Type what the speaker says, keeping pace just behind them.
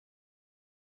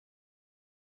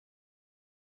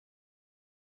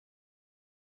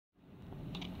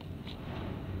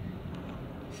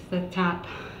the top.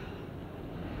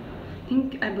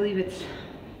 I believe it's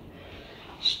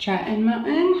Stratton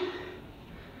Mountain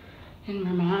in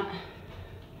Vermont.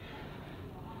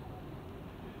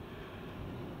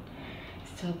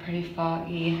 Still pretty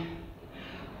foggy,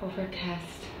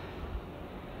 overcast.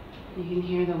 You can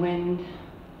hear the wind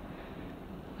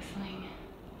whistling.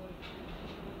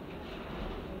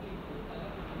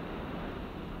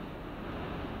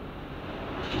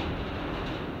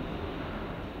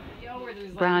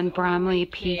 Brown Tramily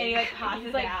Peak at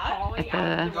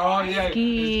the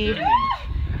ski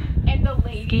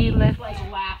lift.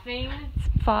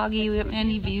 It's foggy, we don't have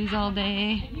any views all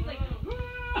day.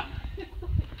 I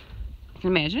can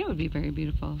imagine it would be very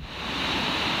beautiful.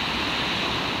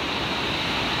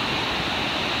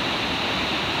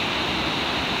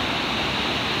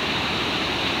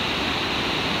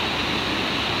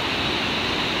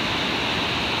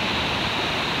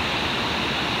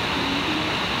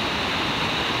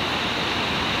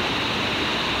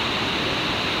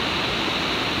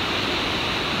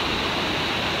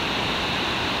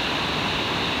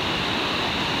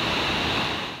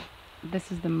 This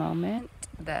is the moment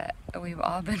that we've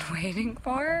all been waiting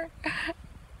for.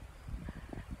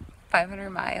 500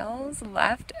 miles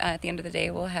left. At the end of the day,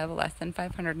 we'll have less than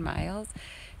 500 miles.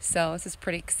 So this is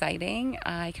pretty exciting.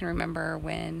 I can remember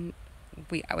when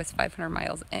I was 500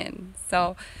 miles in.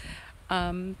 So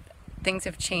things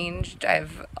have changed.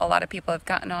 A lot of people have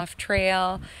gotten off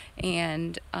trail,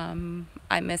 and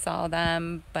I miss all of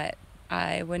them, but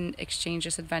I wouldn't exchange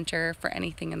this adventure for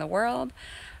anything in the world.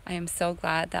 I am so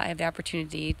glad that I have the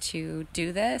opportunity to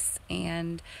do this,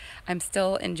 and I'm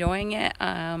still enjoying it.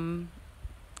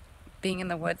 Being in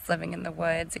the woods, living in the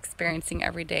woods, experiencing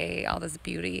every day all this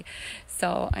beauty.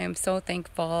 So I am so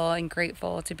thankful and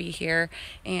grateful to be here,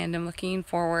 and I'm looking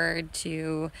forward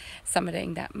to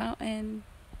summiting that mountain.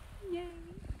 Yay!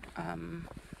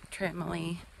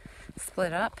 Tramily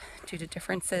split up due to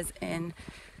differences in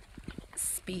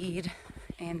speed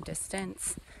and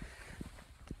distance.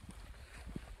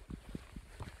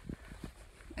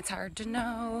 It's hard to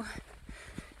know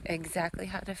exactly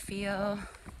how to feel.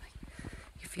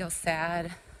 You feel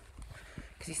sad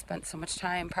because you spent so much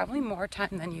time, probably more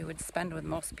time than you would spend with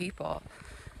most people.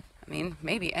 I mean,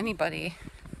 maybe anybody,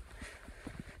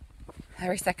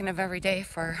 every second of every day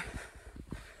for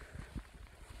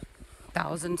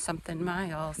 1,000-something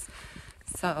miles.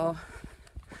 So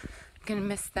I'm gonna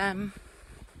miss them.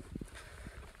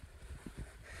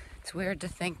 It's weird to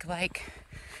think like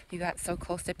you got so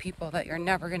close to people that you're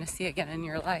never gonna see again in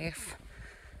your life.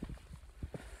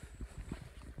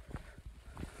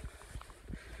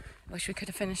 Wish we could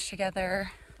have finished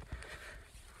together.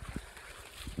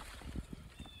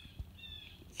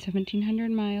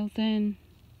 1,700 miles in.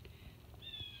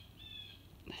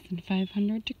 Less than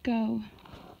 500 to go.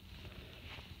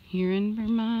 Here in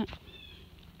Vermont.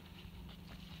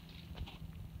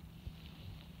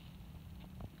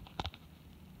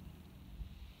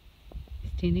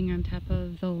 Standing on top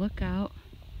of the lookout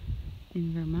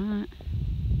in Vermont.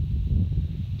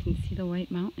 You can see the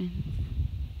White Mountains.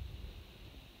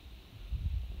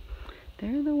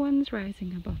 They're the ones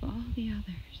rising above all the others.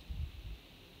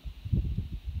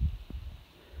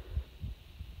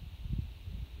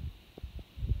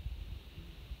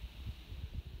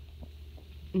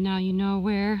 Now you know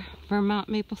where Vermont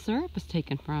maple syrup was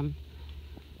taken from.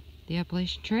 The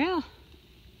Appalachian Trail.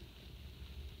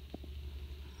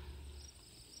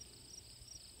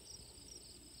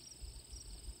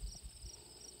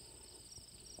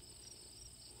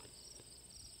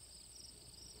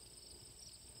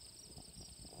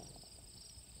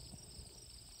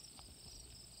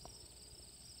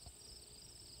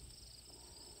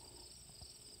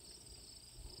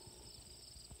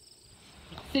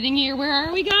 Sitting here, where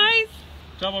are we, guys?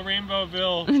 Double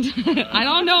Rainbowville. I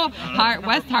don't know.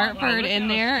 West Hartford in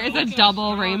there is a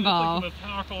double rainbow.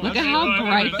 Look at how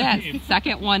bright that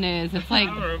second one is. It's like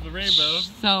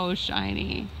so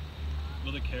shiny.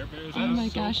 Oh my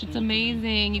gosh, it's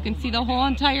amazing. You can see the whole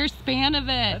entire span of it.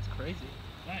 That's crazy.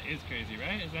 That is crazy,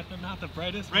 right? Is that not the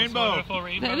brightest, most wonderful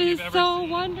rainbow you've ever seen? That is so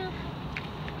wonderful.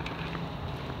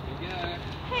 There you go.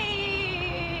 Hey!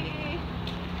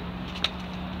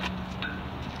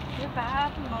 You're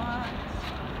bad, Vermont.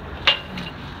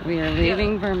 We are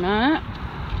leaving Vermont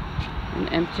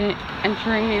and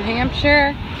entering New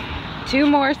Hampshire. 2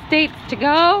 more states to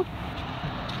go.